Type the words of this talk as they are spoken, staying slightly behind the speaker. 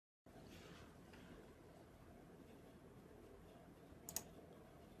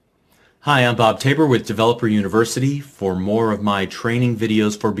Hi, I'm Bob Tabor with Developer University. For more of my training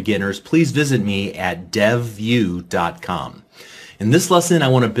videos for beginners, please visit me at devview.com. In this lesson, I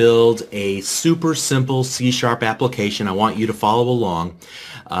want to build a super simple C# application. I want you to follow along.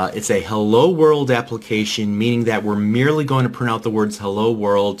 It's a hello world application, meaning that we're merely going to print out the words hello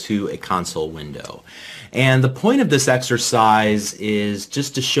world to a console window. And the point of this exercise is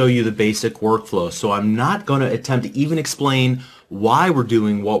just to show you the basic workflow. So I'm not going to attempt to even explain why we're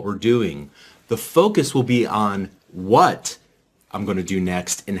doing what we're doing. The focus will be on what I'm going to do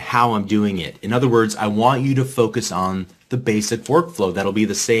next and how I'm doing it. In other words, I want you to focus on the basic workflow. That'll be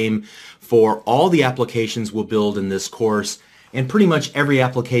the same for all the applications we'll build in this course and pretty much every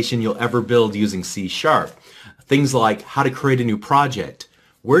application you'll ever build using C#. Things like how to create a new project.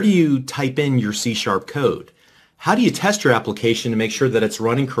 Where do you type in your C# code? How do you test your application to make sure that it's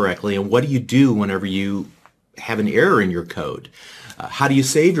running correctly? And what do you do whenever you have an error in your code? How do you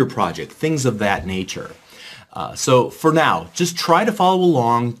save your project? Things of that nature. So for now, just try to follow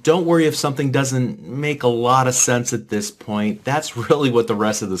along. Don't worry if something doesn't make a lot of sense at this point. That's really what the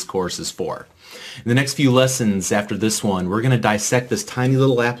rest of this course is for. In the next few lessons after this one, we're going to dissect this tiny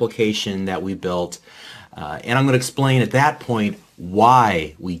little application that we built. And I'm going to explain at that point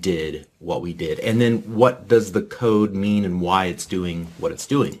why we did what we did. And then what does the code mean and why it's doing what it's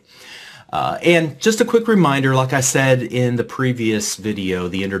doing. And just a quick reminder, like I said in the previous video,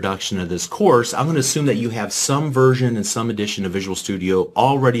 the introduction of this course, I'm going to assume that you have some version and some edition of Visual Studio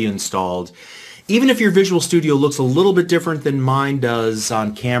already installed. Even if your Visual Studio looks a little bit different than mine does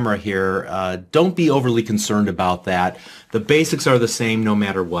on camera here, don't be overly concerned about that. The basics are the same no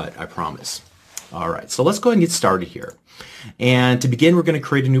matter what, I promise. Alright, so let's go ahead and get started here. And to begin, we're going to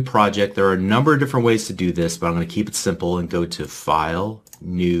create a new project. There are a number of different ways to do this, but I'm going to keep it simple and go to File,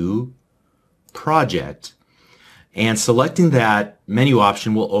 New, Project, and selecting that menu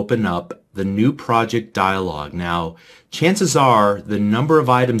option will open up the New Project dialog. Now, chances are the number of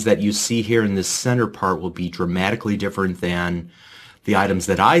items that you see here in this center part will be dramatically different than the items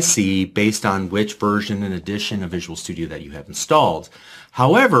that I see based on which version and edition of Visual Studio that you have installed.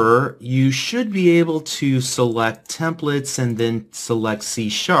 However, you should be able to select templates and then select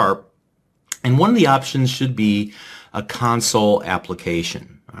C#, and one of the options should be a console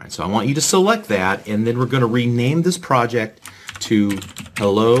application. Alright, so I want you to select that, and then we're going to rename this project to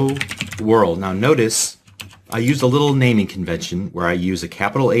Hello World. Now notice I used a little naming convention where I use a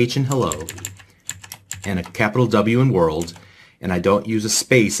capital H in Hello and a capital W in World, and I don't use a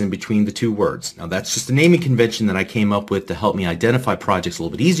space in between the two words. Now that's just a naming convention that I came up with to help me identify projects a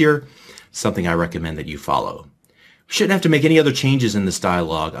little bit easier, something I recommend that you follow. We shouldn't have to make any other changes in this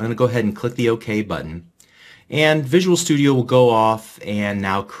dialog. I'm going to go ahead and click the OK button. And Visual Studio will go off and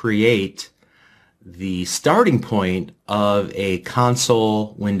now create the starting point of a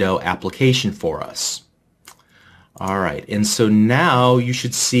console window application for us. Alright, and so now you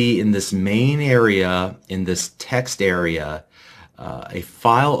should see in this main area, in this text area, a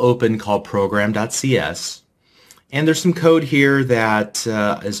file open called program.cs. And there's some code here that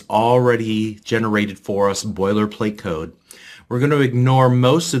is already generated for us, boilerplate code. We're going to ignore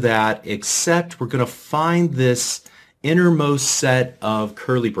most of that, except we're going to find this innermost set of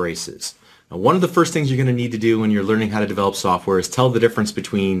curly braces. Now, one of the first things you're going to need to do when you're learning how to develop software is tell the difference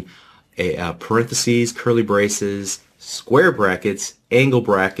between parentheses, curly braces, square brackets, angle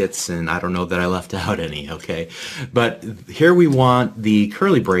brackets, and I don't know that I left out any, okay? But here we want the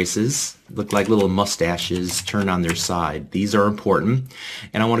curly braces, look like little mustaches turned on their side. These are important.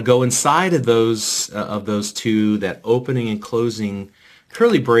 And I want to go inside of those two, that opening and closing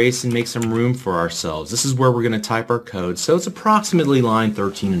curly brace, and make some room for ourselves. This is where we're going to type our code. So it's approximately line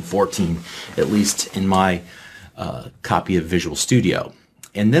 13 and 14, at least in my copy of Visual Studio.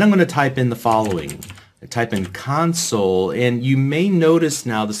 And then I'm going to type in the following. I type in console, and you may notice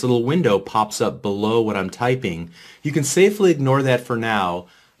now this little window pops up below what I'm typing. You can safely ignore that for now.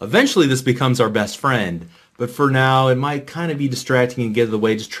 Eventually this becomes our best friend, but for now it might kind of be distracting and get in the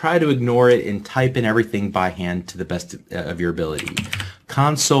way. Just try to ignore it and type in everything by hand to the best of your ability.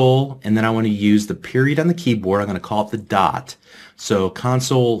 Console, and then I want to use the period on the keyboard. I'm going to call it the dot. So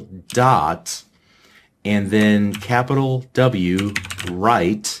console dot, and then capital W,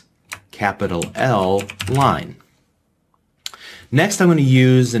 right, capital L, line. Next I'm going to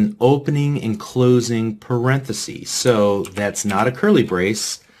use an opening and closing parenthesis. So that's not a curly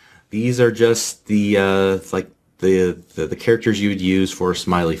brace. These are just the like the characters you would use for a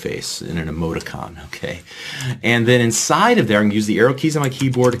smiley face in an emoticon, okay? And then inside of there, I'm going to use the arrow keys on my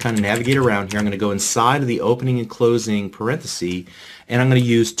keyboard to kind of navigate around here. I'm going to go inside of the opening and closing parenthesis, and I'm going to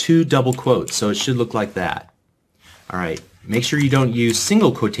use two double quotes, so it should look like that. All right. make sure you don't use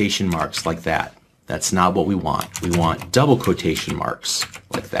single quotation marks like that. That's not what we want. We want double quotation marks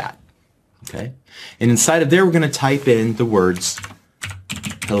like that. Okay? And inside of there, we're going to type in the words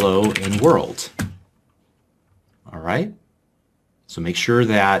hello and world. All right? So make sure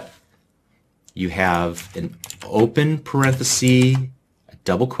that you have an open parenthesis, a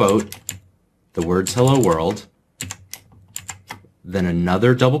double quote, the words hello world, then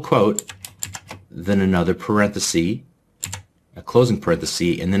another double quote, then another parenthesis, a closing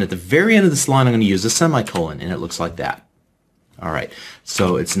parenthesis, and then at the very end of this line I'm going to use a semicolon, and it looks like that. All right,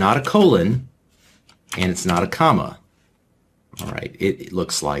 so it's not a colon and it's not a comma. All right, it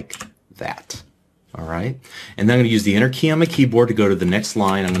looks like that. All right, and then I'm going to use the enter key on my keyboard to go to the next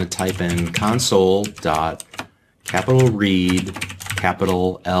line. I'm going to type in console dot capital read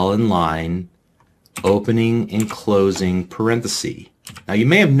capital L in line opening and closing parenthesis. Now you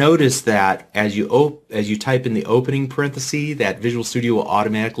may have noticed that as you type in the opening parenthesis, that Visual Studio will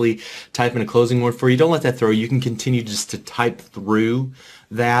automatically type in a closing word for you. Don't let that throw you. You can continue just to type through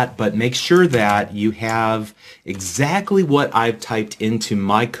that, but make sure that you have exactly what I've typed into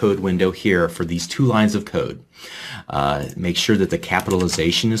my code window here for these two lines of code. Make sure that the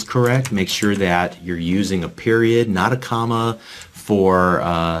capitalization is correct. Make sure that you're using a period, not a comma, for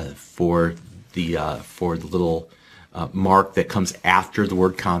the little mark that comes after the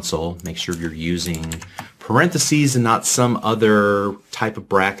word console. Make sure you're using parentheses and not some other type of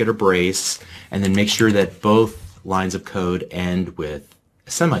bracket or brace, and then make sure that both lines of code end with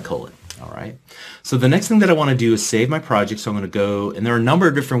a semicolon. All right. So the next thing that I want to do is save my project. So I'm going to go, and there are a number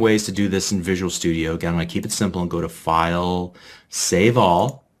of different ways to do this in Visual Studio. Again, I'm going to keep it simple and go to File, Save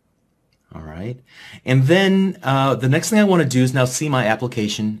All. All right. And then the next thing I want to do is now see my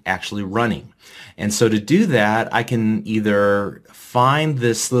application actually running. And so to do that, I can either find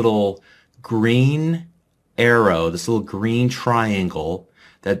this little green arrow, this little green triangle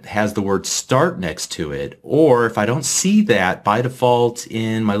that has the word start next to it, or if I don't see that, by default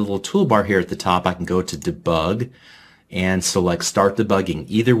in my little toolbar here at the top, I can go to debug and select start debugging.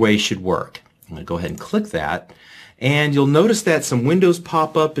 Either way should work. I'm going to go ahead and click that. And you'll notice that some windows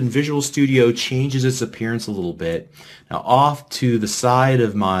pop up and Visual Studio changes its appearance a little bit. Now off to the side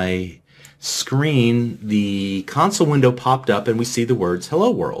of my screen, the console window popped up and we see the words Hello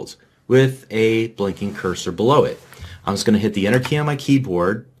World with a blinking cursor below it. I'm just going to hit the enter key on my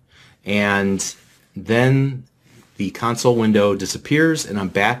keyboard, and then the console window disappears and I'm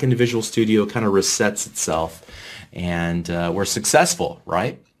back into Visual Studio, kind of resets itself, and we're successful,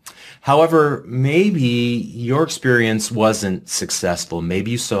 right? However, maybe your experience wasn't successful.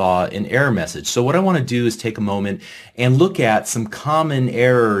 Maybe you saw an error message. So what I want to do is take a moment and look at some common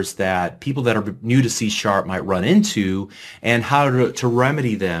errors that people that are new to C# might run into and how to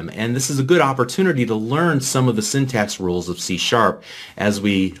remedy them. And this is a good opportunity to learn some of the syntax rules of C# as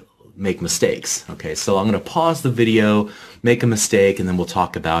we make mistakes. Okay, so I'm going to pause the video, make a mistake, and then we'll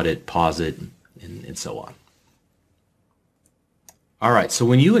talk about it, pause it, and so on. All right, so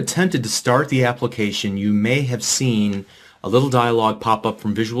when you attempted to start the application, you may have seen a little dialog pop up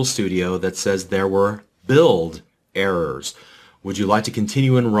from Visual Studio that says there were build errors. Would you like to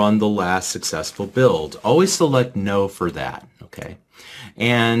continue and run the last successful build? Always select no for that, okay?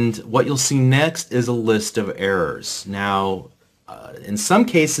 And what you'll see next is a list of errors. Now, in some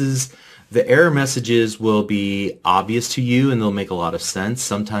cases, the error messages will be obvious to you and they'll make a lot of sense.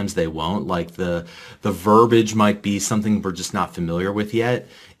 Sometimes they won't, like the verbiage might be something we're just not familiar with yet.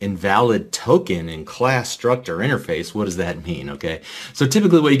 Invalid token in class struct or interface, what does that mean? Okay, so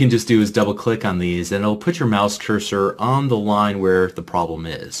typically what you can just do is double click on these and it'll put your mouse cursor on the line where the problem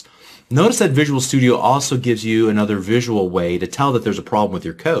is. Notice that Visual Studio also gives you another visual way to tell that there's a problem with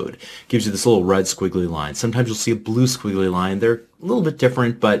your code. It gives you this little red squiggly line. Sometimes you'll see a blue squiggly line. They're a little bit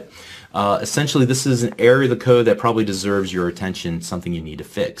different, but essentially this is an area of the code that probably deserves your attention, something you need to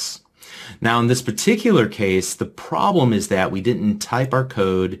fix. Now in this particular case, the problem is that we didn't type our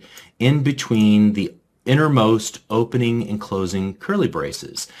code in between the innermost opening and closing curly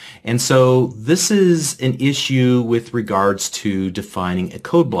braces. And so this is an issue with regards to defining a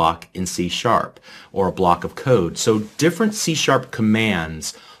code block in C# or a block of code. So different C#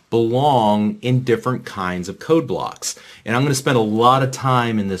 commands belong in different kinds of code blocks. And I'm going to spend a lot of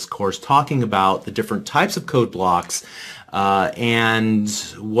time in this course talking about the different types of code blocks and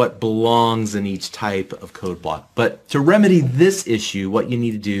what belongs in each type of code block. But to remedy this issue, what you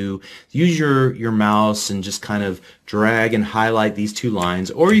need to do, use your mouse and just kind of drag and highlight these two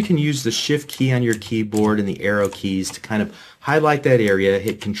lines, or you can use the Shift key on your keyboard and the arrow keys to kind of highlight that area,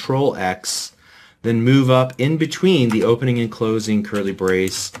 hit Control X, then move up in between the opening and closing curly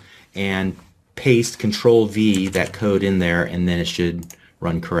brace and paste Control V that code in there, and then it should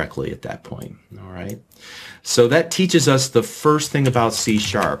run correctly at that point. All right. So that teaches us the first thing about C#.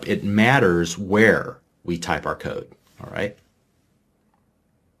 It matters where we type our code. All right.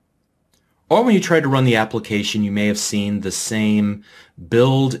 Or when you try to run the application, you may have seen the same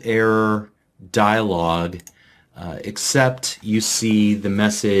build error dialog, except you see the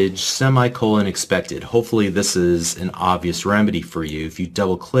message semicolon expected. Hopefully this is an obvious remedy for you. If you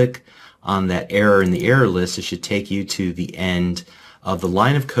double click on that error in the error list, it should take you to the end of the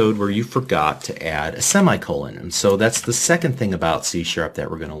line of code where you forgot to add a semicolon. And so that's the second thing about C# that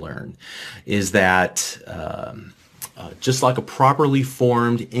we're going to learn, is that just like a properly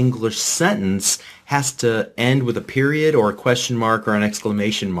formed English sentence has to end with a period or a question mark or an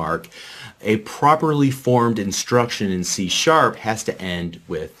exclamation mark, a properly formed instruction in C# has to end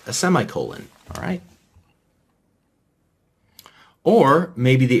with a semicolon. All right? Or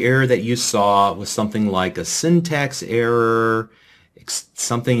maybe the error that you saw was something like a syntax error,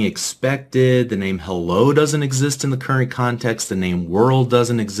 something expected, the name hello doesn't exist in the current context, the name world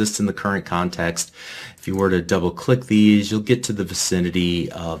doesn't exist in the current context. If you were to double click these, you'll get to the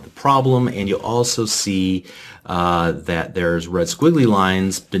vicinity of the problem, and you'll also see that there's red squiggly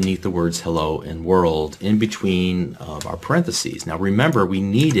lines beneath the words hello and world in between of our parentheses. Now remember, we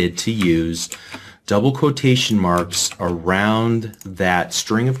needed to use double quotation marks around that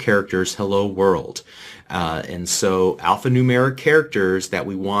string of characters hello world. And so alphanumeric characters that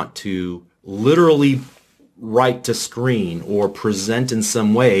we want to literally write to screen or present in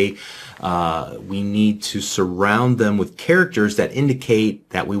some way, we need to surround them with characters that indicate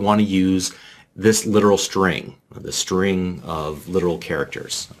that we want to use this literal string, the string of literal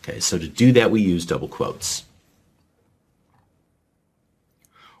characters. Okay, so to do that we use double quotes.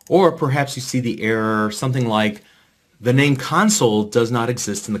 Or perhaps you see the error, something like the name console does not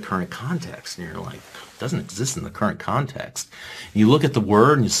exist in the current context. And you're like, doesn't exist in the current context. You look at the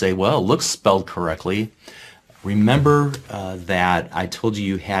word and you say, well, it looks spelled correctly. Remember that I told you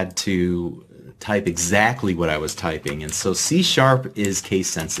you had to type exactly what I was typing, and so C# is case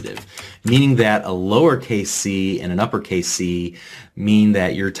sensitive, meaning that a lowercase c and an uppercase C mean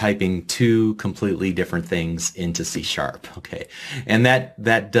that you're typing two completely different things into C#. Okay, and that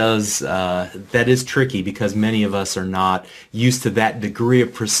is tricky because many of us are not used to that degree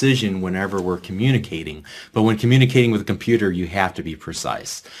of precision whenever we're communicating. But when communicating with a computer, you have to be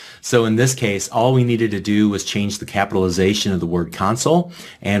precise. So in this case, all we needed to do was change the capitalization of the word console,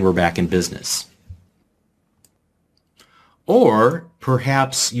 and we're back in business. Or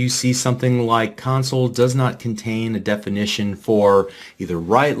perhaps you see something like console does not contain a definition for either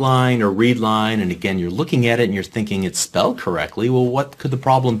write line or read line, and again you're looking at it and you're thinking it's spelled correctly. Well, what could the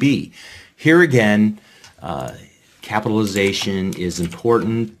problem be? Here again, capitalization is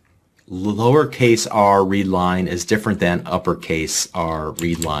important. Lowercase r read line is different than uppercase r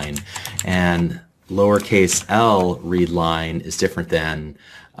read line, and lowercase l read line is different than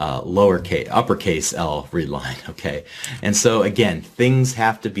uppercase L read line. Okay, and so again, things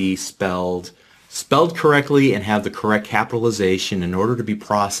have to be spelled correctly and have the correct capitalization in order to be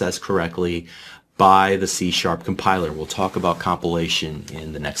processed correctly by the C# compiler. We'll talk about compilation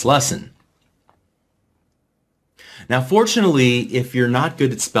in the next lesson. Now fortunately, if you're not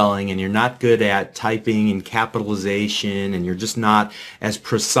good at spelling and you're not good at typing and capitalization and you're just not as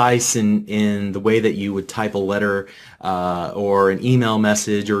precise in the way that you would type a letter or an email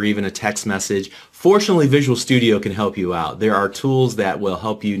message or even a text message, fortunately Visual Studio can help you out. There are tools that will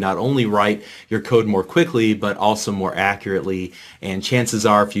help you not only write your code more quickly but also more accurately, and chances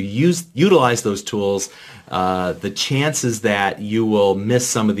are if you utilize those tools, the chances that you will miss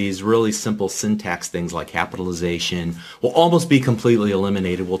some of these really simple syntax things like capitalization will almost be completely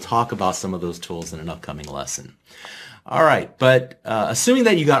eliminated. We'll talk about some of those tools in an upcoming lesson. All right, but assuming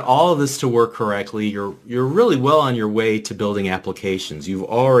that you got all of this to work correctly, you're really well on your way to building applications. You've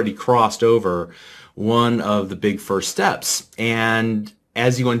already crossed over one of the big first steps, and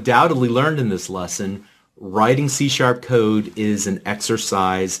as you undoubtedly learned in this lesson, writing C# code is an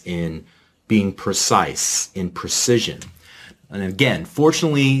exercise in being precise, in precision. And again,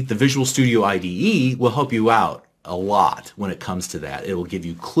 fortunately, the Visual Studio IDE will help you out a lot when it comes to that. It will give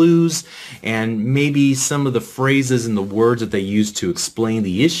you clues, and maybe some of the phrases and the words that they use to explain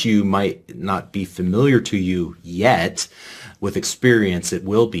the issue might not be familiar to you yet. With experience, it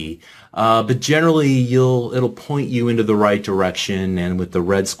will be. But generally, it'll point you into the right direction, and with the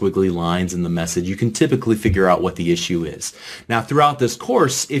red squiggly lines in the message, you can typically figure out what the issue is. Now, throughout this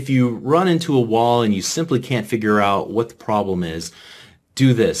course, if you run into a wall and you simply can't figure out what the problem is,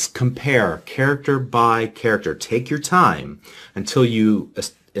 do this. Compare character by character. Take your time until you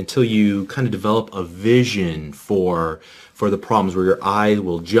until you kind of develop a vision for the problems, where your eye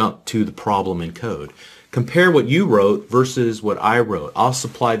will jump to the problem in code. Compare what you wrote versus what I wrote. I'll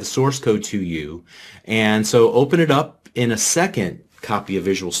supply the source code to you, and so open it up in a second copy of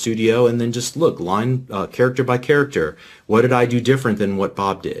Visual Studio and then just look line character by character. What did I do different than what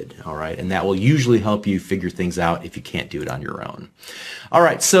Bob did? All right, and that will usually help you figure things out if you can't do it on your own. All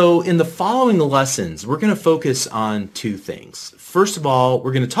right, so in the following lessons, we're going to focus on two things. First of all,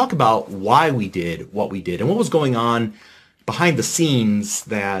 we're going to talk about why we did what we did and what was going on behind the scenes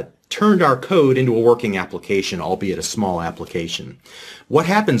that turned our code into a working application, albeit a small application. What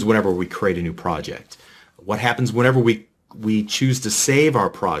happens whenever we create a new project? What happens whenever we choose to save our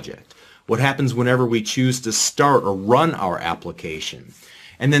project? What happens whenever we choose to start or run our application?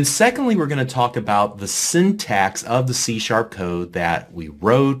 And then secondly, we're going to talk about the syntax of the C# code that we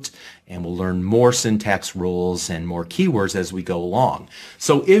wrote, and we'll learn more syntax rules and more keywords as we go along.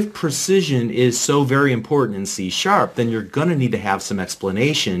 So if precision is so very important in C#, then you're going to need to have some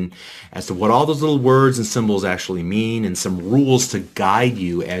explanation as to what all those little words and symbols actually mean, and some rules to guide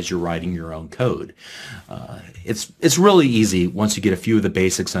you as you're writing your own code. It's really easy once you get a few of the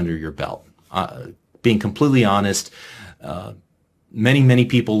basics under your belt. Being completely honest, many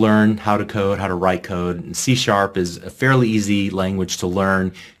people learn how to code, how to write code, and C# is a fairly easy language to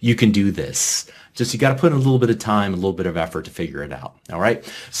learn. You can do this. Just you got to put in a little bit of time, a little bit of effort to figure it out. All right?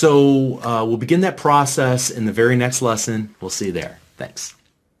 So we'll begin that process in the very next lesson. We'll see you there. Thanks.